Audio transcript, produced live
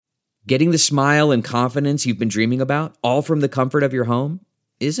Getting the smile and confidence you've been dreaming about, all from the comfort of your home,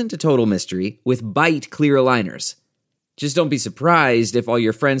 isn't a total mystery with Bite clear aligners. Just don't be surprised if all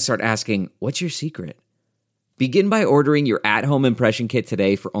your friends start asking, "What's your secret?" Begin by ordering your at-home impression kit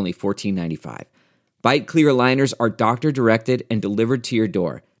today for only $14.95. Bite clear aligners are doctor-directed and delivered to your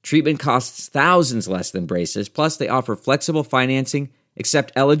door. Treatment costs thousands less than braces, plus they offer flexible financing,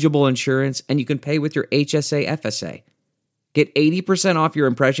 accept eligible insurance, and you can pay with your HSA FSA. Get 80% off your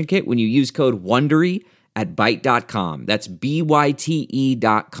impression kit when you use code WONDERY at Byte.com. That's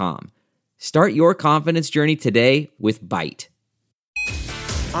BYTE.com. Start your confidence journey today with Byte.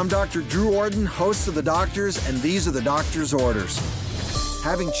 I'm Dr. Drew Ordon, host of The Doctors, and these are the doctor's orders.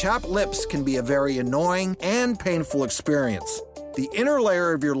 Having chapped lips can be a very annoying and painful experience. The inner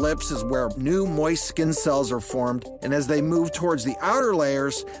layer of your lips is where new moist skin cells are formed, and as they move towards the outer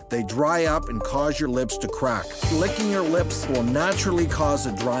layers, they dry up and cause your lips to crack. Licking your lips will naturally cause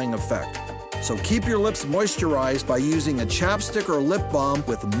a drying effect. So keep your lips moisturized by using a chapstick or lip balm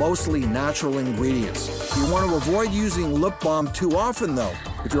with mostly natural ingredients. You want to avoid using lip balm too often though.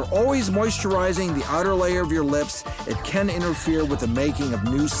 If you're always moisturizing the outer layer of your lips, it can interfere with the making of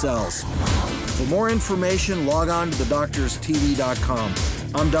new cells. For more information, log on to thedoctorstv.com.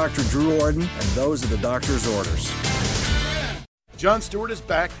 I'm Dr. Drew Ordon, and those are the doctor's orders. Jon Stewart is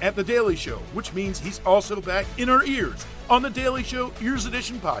back at The Daily Show, which means he's also back in our ears on The Daily Show Ears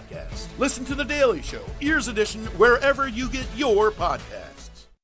Edition podcast. Listen to The Daily Show Ears Edition wherever you get your podcasts.